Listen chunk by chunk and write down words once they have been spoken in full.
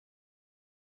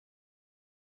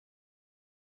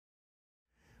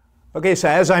Okay, so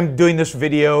as I'm doing this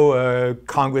video,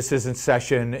 Congress is in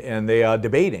session and they are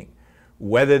debating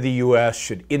whether the U.S.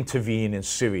 should intervene in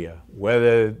Syria,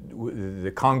 whether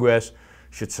the Congress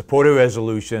should support a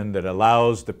resolution that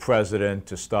allows the president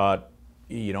to start,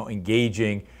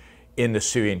 engaging in the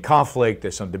Syrian conflict.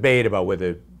 There's some debate about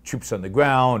whether troops on the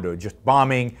ground or just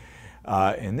bombing,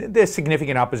 and there's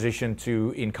significant opposition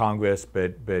in Congress,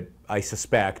 but I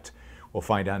suspect, we'll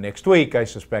find out next week, I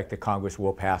suspect that Congress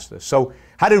will pass this. So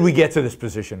how did we get to this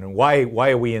position, and why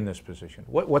are we in this position?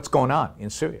 What's going on in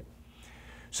Syria?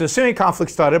 So the Syrian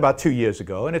conflict started about 2 years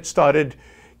ago, and it started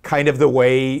kind of the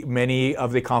way many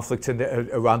of the conflicts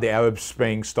around the Arab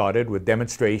Spring started, with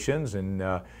demonstrations in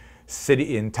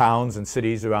towns and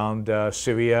cities around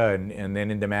Syria and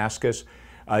then in Damascus,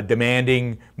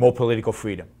 demanding more political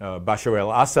freedom. Bashar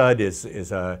al-Assad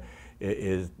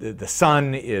the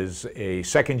son is a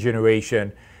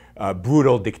second-generation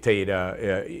brutal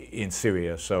dictator in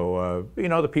Syria. So,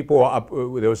 the people were up.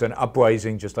 There was an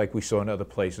uprising just like we saw in other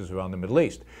places around the Middle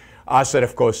East. Assad,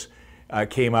 of course,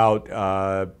 came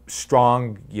out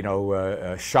strong,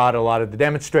 shot a lot of the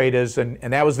demonstrators, and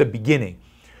that was the beginning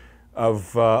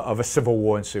of a civil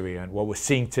war in Syria. And what we're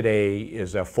seeing today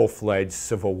is a full-fledged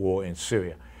civil war in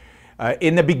Syria.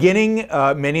 In the beginning,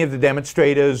 many of the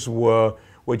demonstrators were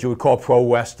what you would call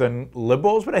pro-Western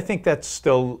liberals, but I think that's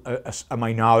still a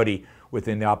minority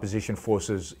within the opposition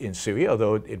forces in Syria,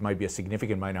 although it might be a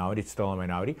significant minority, it's still a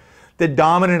minority. The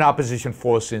dominant opposition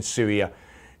force in Syria,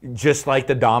 just like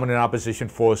the dominant opposition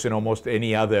force in almost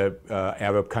any other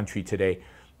Arab country today,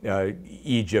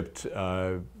 Egypt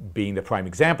being the prime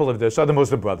example of this, are the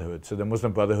Muslim Brotherhood. So the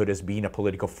Muslim Brotherhood has been a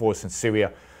political force in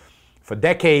Syria for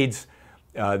decades.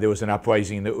 There was an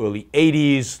uprising in the early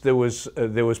 80s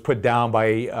that was put down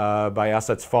by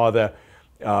Assad's father,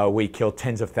 where he killed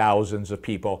tens of thousands of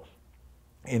people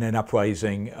in an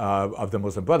uprising of the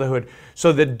Muslim Brotherhood.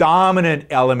 So the dominant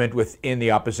element within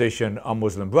the opposition are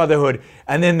Muslim Brotherhood,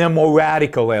 and then there are more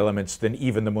radical elements than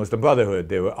even the Muslim Brotherhood.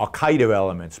 There were Al-Qaeda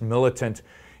elements, militant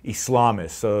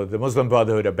Islamists. So the Muslim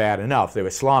Brotherhood are bad enough. They're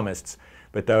Islamists,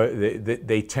 but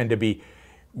they tend to be,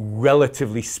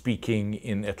 relatively speaking,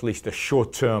 in at least the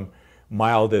short term,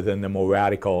 milder than the more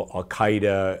radical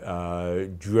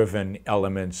Al-Qaeda-driven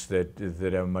elements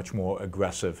that are much more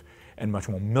aggressive and much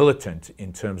more militant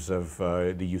in terms of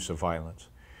the use of violence.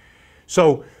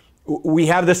 So we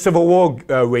have the civil war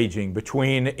raging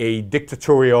between a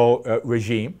dictatorial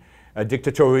regime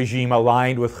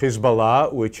aligned with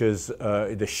Hezbollah, which is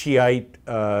the Shiite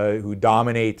who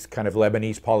dominates kind of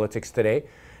Lebanese politics today,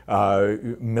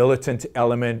 militant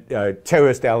element,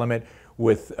 terrorist element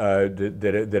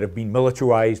that have been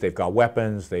militarized. They've got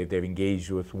weapons. They've engaged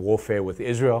with warfare with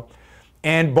Israel.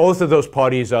 And both of those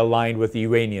parties are aligned with the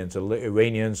Iranians. The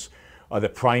Iranians are the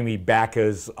primary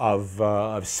backers of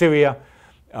Syria.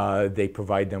 They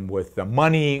provide them with the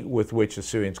money with which the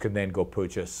Syrians can then go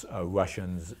purchase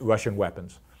Russian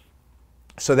weapons.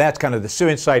 So that's kind of the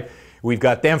Syrian side. We've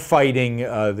got them fighting,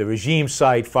 the regime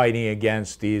side fighting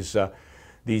against these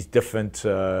different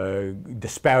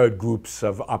disparate groups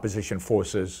of opposition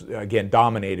forces, again,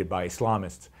 dominated by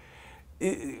Islamists.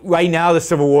 Right now, the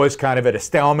civil war is kind of at a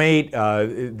stalemate.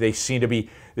 The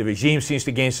regime seems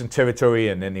to gain some territory,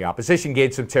 and then the opposition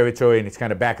gains some territory, and it's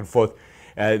kind of back and forth.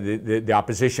 The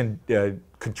opposition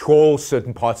controls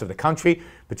certain parts of the country,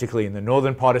 particularly in the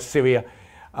northern part of Syria,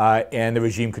 and the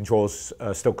regime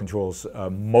still controls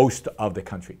most of the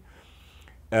country.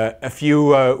 A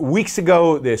few weeks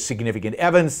ago, there's significant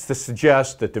evidence to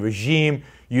suggest that the regime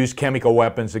used chemical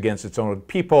weapons against its own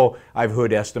people. I've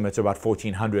heard estimates about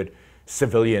 1,400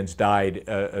 civilians died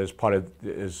as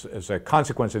a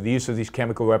consequence of the use of these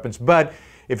chemical weapons. But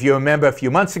if you remember, a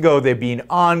few months ago, there have been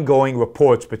ongoing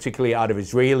reports, particularly out of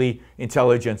Israeli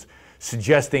intelligence,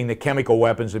 suggesting that chemical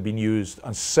weapons have been used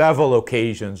on several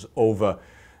occasions over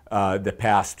the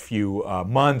past few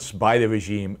months by the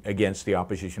regime against the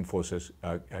opposition forces,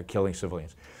 killing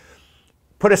civilians.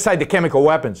 Put aside the chemical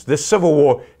weapons, this civil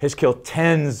war has killed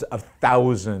tens of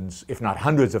thousands, if not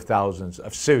hundreds of thousands,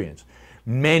 of Syrians.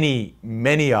 Many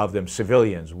of them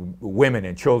civilians, women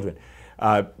and children.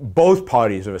 Both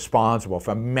parties are responsible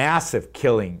for massive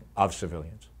killing of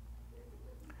civilians.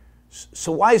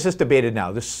 So why is this debated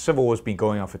now? This civil war has been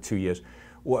going on for 2 years.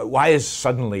 Why has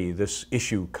suddenly this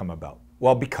issue come about?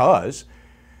 Well, because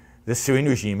the Syrian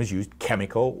regime has used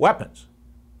chemical weapons.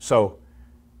 So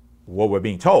what we're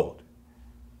being told,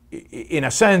 in a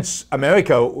sense,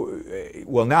 America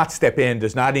will not step in,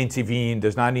 does not intervene,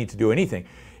 does not need to do anything.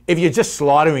 If you're just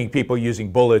slaughtering people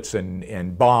using bullets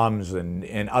and bombs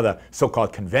and other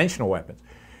so-called conventional weapons.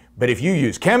 But if you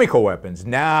use chemical weapons,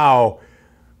 now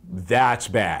that's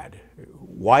bad.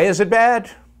 Why is it bad?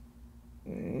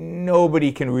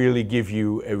 Nobody can really give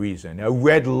you a reason. A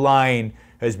red line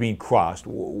has been crossed.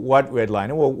 What red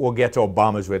line? And we'll get to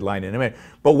Obama's red line in a minute.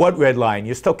 But what red line?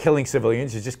 You're still killing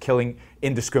civilians. You're just killing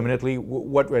indiscriminately.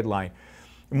 What red line?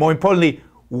 More importantly,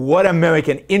 what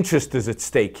American interest is at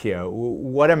stake here?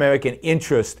 What American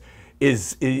interest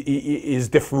is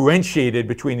differentiated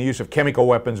between the use of chemical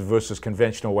weapons versus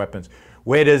conventional weapons?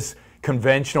 Where does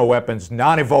conventional weapons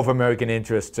not involve American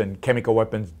interests and chemical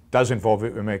weapons does involve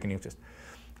American interests?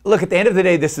 Look, at the end of the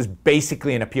day, this is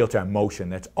basically an appeal to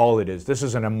emotion. That's all it is. This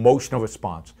is an emotional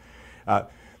response.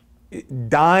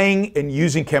 Dying and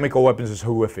using chemical weapons is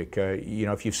horrific. You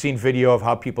know, if you've seen video of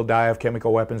how people die of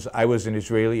chemical weapons, I was in the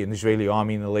Israeli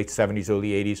army in the late 70s, early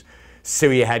 80s.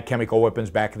 Syria had chemical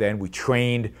weapons back then. We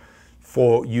trained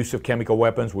for use of chemical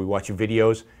weapons. We watch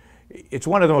videos. It's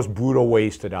one of the most brutal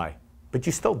ways to die, but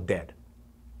you're still dead.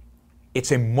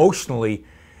 It's emotionally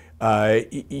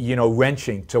you know,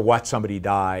 wrenching to watch somebody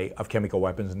die of chemical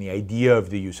weapons and the idea of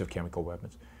the use of chemical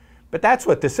weapons. But that's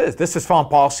what this is. This is foreign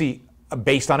policy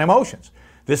based on emotions.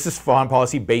 This is foreign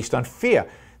policy based on fear.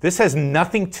 This has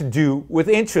nothing to do with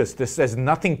interest. This has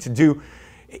nothing to do,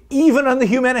 even on the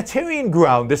humanitarian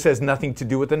ground, this has nothing to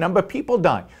do with the number of people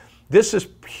dying. This is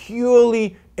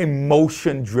purely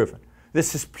emotion driven.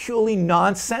 This is purely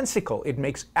nonsensical. It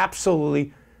makes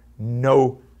absolutely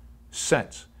no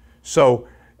sense. So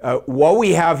what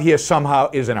we have here somehow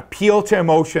is an appeal to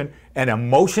emotion, an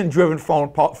emotion-driven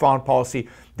foreign policy.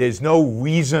 There's no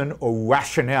reason or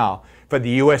rationale for the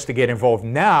U.S. to get involved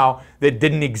now that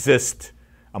didn't exist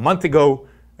a month ago,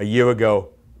 a year ago,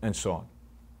 and so on.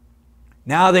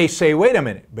 Now they say, wait a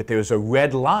minute, but there's a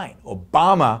red line.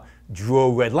 Obama drew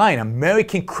a red line.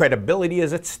 American credibility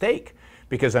is at stake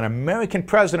because an American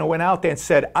president went out there and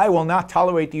said, I will not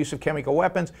tolerate the use of chemical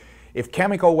weapons. If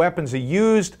chemical weapons are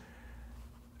used,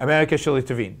 America shall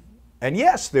intervene. And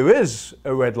yes, there is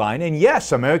a red line, and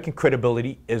yes, American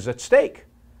credibility is at stake.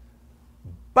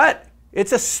 But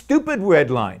it's a stupid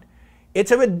red line. It's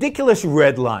a ridiculous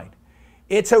red line.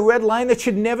 It's a red line that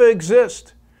should never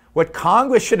exist. What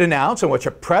Congress should announce, and what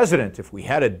your president, if we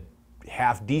had a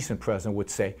half-decent president,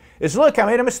 would say, is, look, I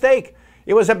made a mistake.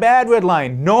 It was a bad red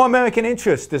line. No American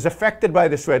interest is affected by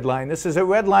this red line. This is a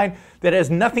red line that has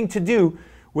nothing to do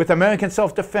with American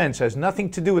self-defense, has nothing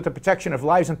to do with the protection of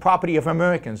lives and property of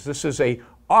Americans. This is an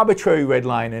arbitrary red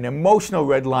line, an emotional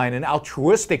red line, an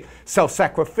altruistic,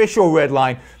 self-sacrificial red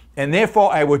line, and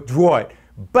therefore I withdraw it.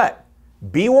 But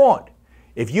be warned,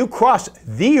 if you cross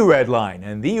the red line,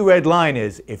 and the red line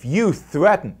is if you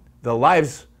threaten the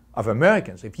lives of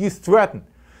Americans, if you threaten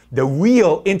the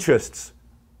real interests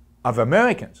of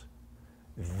Americans,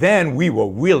 then we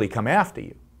will really come after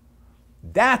you.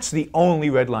 That's the only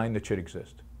red line that should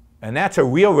exist. And that's a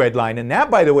real red line. And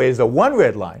that, by the way, is the one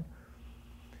red line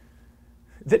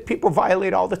that people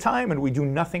violate all the time and we do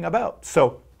nothing about.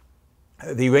 So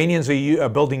the Iranians are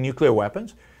building nuclear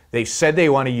weapons. They've said they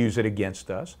want to use it against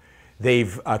us.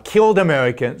 They've killed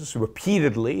Americans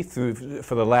repeatedly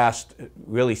for the last,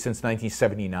 really since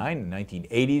 1979, the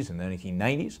 1980s and the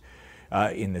 1990s,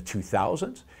 in the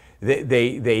 2000s.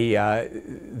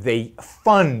 They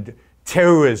fund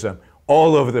terrorism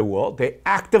all over the world. They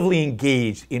actively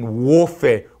engaged in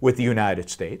warfare with the United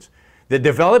States. They're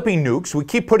developing nukes. We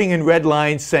keep putting in red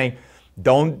lines saying,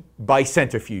 don't buy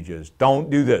centrifuges, don't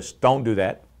do this, don't do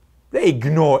that. They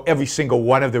ignore every single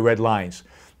one of the red lines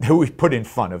that we put in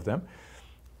front of them.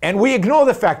 And we ignore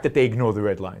the fact that they ignore the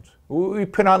red lines. We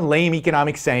put on lame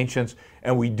economic sanctions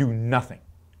and we do nothing,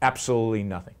 absolutely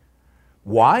nothing.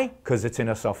 Why? Because it's in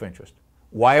our self-interest.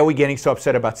 Why are we getting so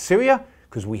upset about Syria?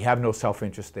 Because we have no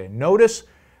self-interest there. Notice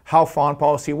how foreign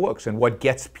policy works and what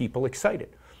gets people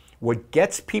excited. What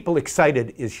gets people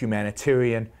excited is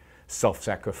humanitarian,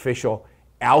 self-sacrificial,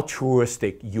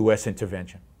 altruistic U.S.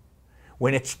 intervention.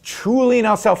 When it's truly in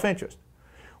our self-interest,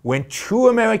 when true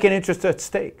American interests are at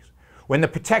stake, when the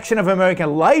protection of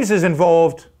American lives is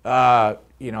involved,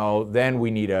 then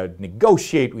we need to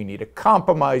negotiate, we need to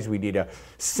compromise, we need to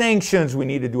sanctions, we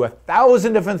need to do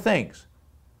 1,000 different things.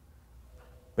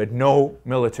 But no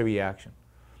military action.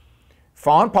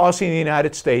 Foreign policy in the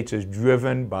United States is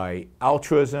driven by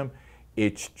altruism.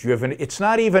 It's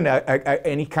not even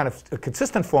any kind of a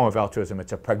consistent form of altruism.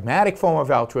 It's a pragmatic form of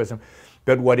altruism.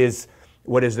 But what is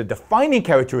the defining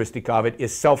characteristic of it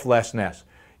is selflessness.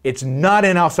 It's not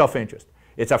in our self-interest.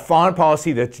 It's a foreign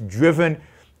policy that's driven,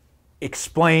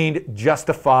 explained,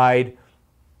 justified,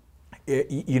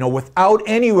 without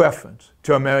any reference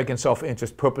to American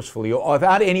self-interest purposefully, or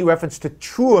without any reference to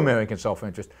true American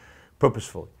self-interest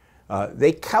purposefully.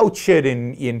 They couch it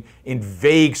in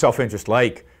vague self-interest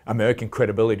like American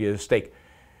credibility is at stake.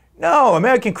 No,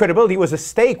 American credibility was at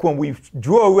stake when we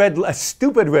drew a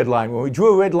stupid red line, when we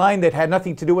drew a red line that had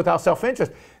nothing to do with our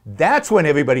self-interest. That's when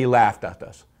everybody laughed at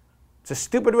us. It's a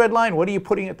stupid red line. What are you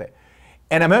putting it there?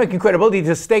 And American credibility is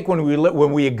at stake when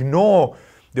we ignore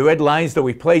the red lines that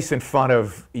we place in front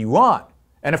of Iran.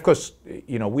 And of course,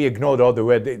 you know, we ignored all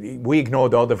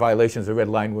the violations the red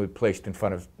line we placed in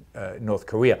front of North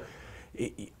Korea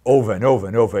over and over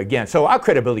and over again. So our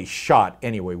credibility is shot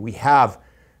anyway. We have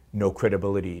no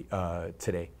credibility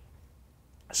today.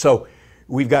 So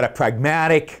we've got a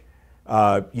pragmatic,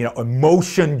 you know,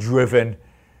 emotion-driven,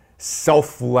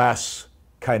 selfless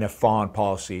kind of foreign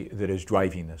policy that is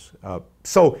driving this.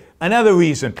 So another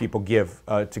reason people give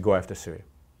to go after Syria.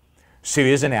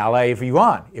 Syria is an ally of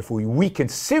Iran. If we weaken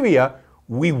Syria,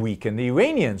 we weaken the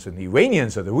Iranians, and the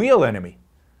Iranians are the real enemy.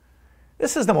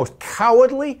 This is the most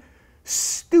cowardly,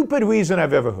 stupid reason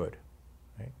I've ever heard.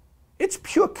 Right? It's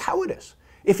pure cowardice.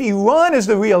 If Iran is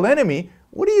the real enemy,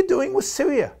 what are you doing with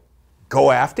Syria? Go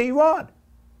after Iran.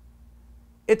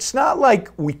 It's not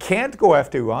like we can't go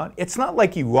after Iran. It's not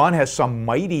like Iran has some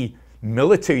mighty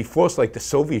military force like the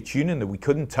Soviet Union that we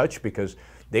couldn't touch because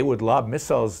they would lob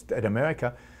missiles at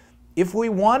America. If we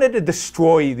wanted to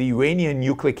destroy the Iranian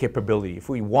nuclear capability, if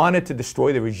we wanted to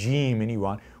destroy the regime in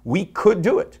Iran, we could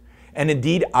do it. And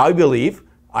indeed, I believe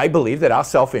that our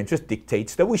self-interest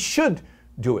dictates that we should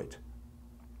do it.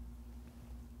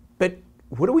 But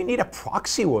what do we need a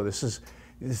proxy war? This is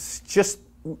just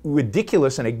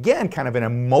ridiculous, and again, kind of an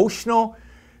emotional,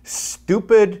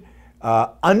 stupid,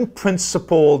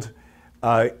 unprincipled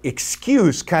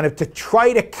excuse kind of to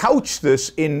try to couch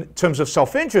this in terms of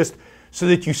self-interest so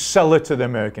that you sell it to the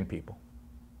American people.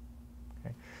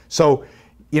 Okay? So,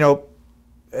 you know,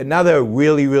 another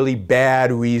really, really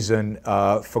bad reason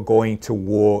for going to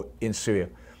war in Syria.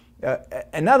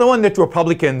 Another one that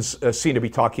Republicans seem to be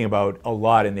talking about a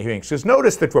lot in the hearings. Because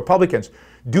notice that Republicans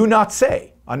are not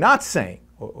saying,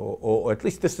 or at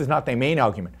least this is not their main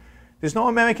argument, there's no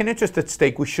American interest at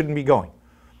stake, we shouldn't be going.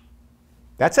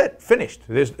 That's it, finished.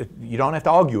 You don't have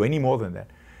to argue any more than that.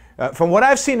 From what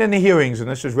I've seen in the hearings, and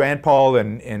this is Rand Paul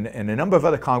and a number of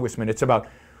other congressmen, it's about,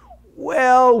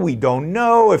 well, we don't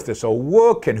know if this will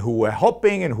work and who we're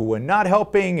helping and who we're not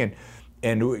helping,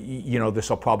 and you know, this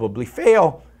will probably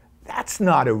fail. That's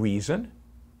not a reason.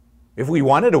 If we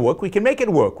wanted to work, we can make it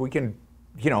work. We can,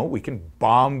 you know, we can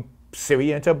bomb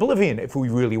Syria into oblivion if we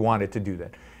really wanted to do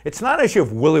that. It's not an issue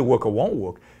of will it work or won't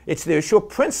work. It's the issue of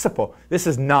principle. This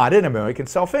is not in American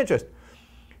self-interest.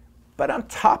 But on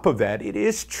top of that, it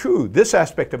is true. This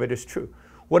aspect of it is true.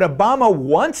 What Obama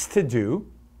wants to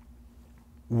do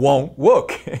won't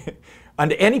work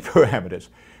under any parameters,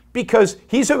 because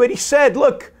he's already said,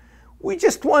 look, we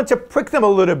just want to prick them a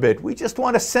little bit. We just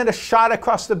want to send a shot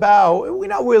across the bow. We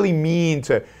don't really mean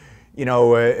to, you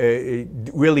know,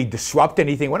 really disrupt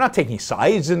anything. We're not taking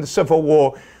sides in the Civil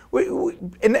War.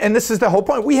 And this is the whole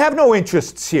point. We have no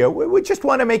interests here. We just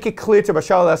want to make it clear to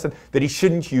Bashar al-Assad that he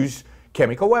shouldn't use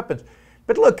chemical weapons.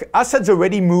 But look, Assad's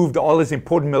already moved all his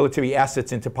important military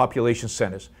assets into population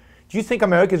centers. Do you think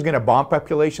America is going to bomb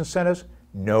population centers?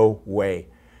 No way.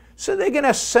 So they're going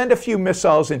to send a few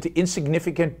missiles into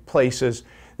insignificant places.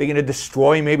 They're going to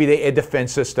destroy maybe the air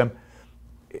defense system.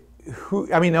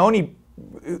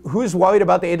 Who's worried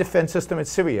about the air defense system in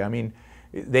Syria? I mean,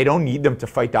 they don't need them to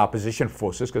fight the opposition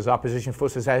forces because the opposition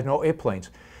forces have no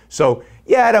airplanes. So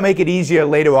yeah, it'll make it easier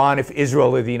later on if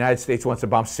Israel or the United States wants to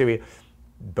bomb Syria.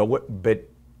 But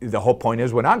the whole point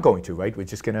is we're not going to, right? We're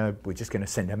just gonna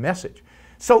send a message.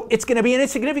 So it's going to be an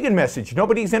insignificant message.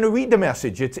 Nobody's going to read the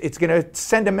message. It's going to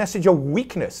send a message of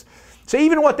weakness. So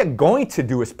even what they're going to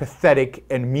do is pathetic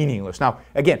and meaningless. Now,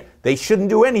 again, they shouldn't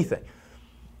do anything.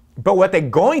 But what they're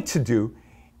going to do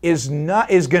is going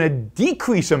to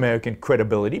decrease American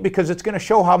credibility, because it's going to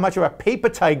show how much of a paper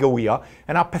tiger we are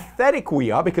and how pathetic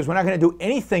we are, because we're not going to do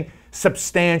anything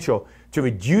substantial to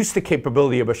reduce the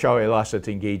capability of Bashar al-Assad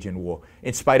to engage in war.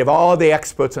 In spite of all the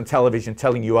experts on television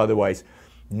telling you otherwise,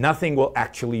 nothing will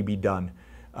actually be done.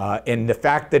 And the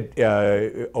fact that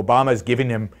Obama has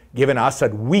given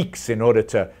Assad weeks in order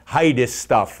to hide his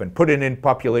stuff and put it in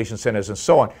population centers and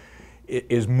so on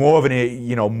is more of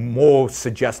an, more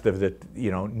suggestive that,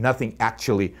 nothing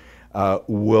actually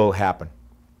will happen.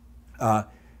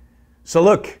 So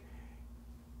look,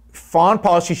 foreign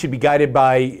policy should be guided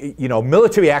by,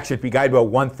 military action should be guided by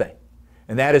one thing,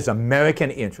 and that is American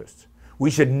interests.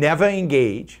 We should never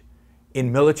engage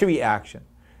in military action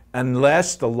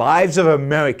unless the lives of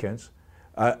Americans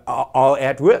are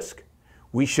at risk.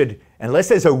 We should, unless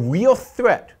there's a real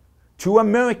threat to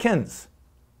Americans,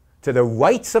 to the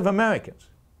rights of Americans,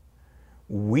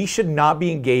 we should not be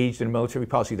engaged in military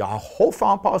policy. Our whole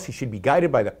foreign policy should be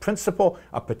guided by the principle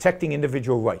of protecting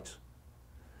individual rights.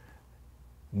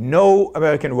 No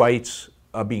American rights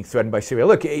are being threatened by Syria.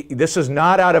 Look, this is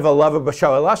not out of a love of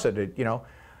Bashar al-Assad. You know,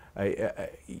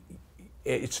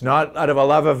 it's not out of a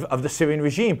love of the Syrian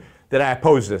regime that I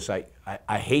oppose this.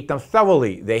 I hate them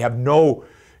thoroughly. They have no.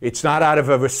 It's not out of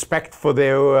a respect for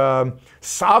their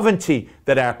sovereignty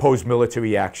that I oppose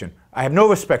military action. I have no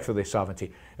respect for their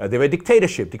sovereignty. They're a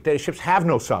dictatorship. Dictatorships have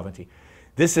no sovereignty.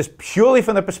 This is purely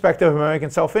from the perspective of American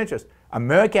self-interest.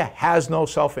 America has no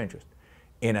self-interest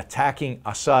in attacking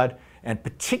Assad, and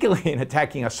particularly in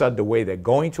attacking Assad the way they're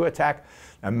going to attack.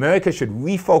 America should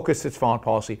refocus its foreign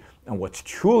policy on what's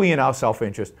truly in our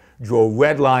self-interest, draw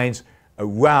red lines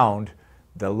around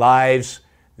the lives,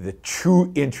 the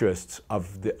true interests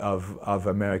of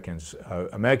Americans.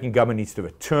 American government needs to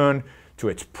return to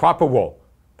its proper role,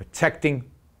 protecting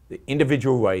the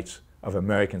individual rights of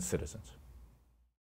American citizens.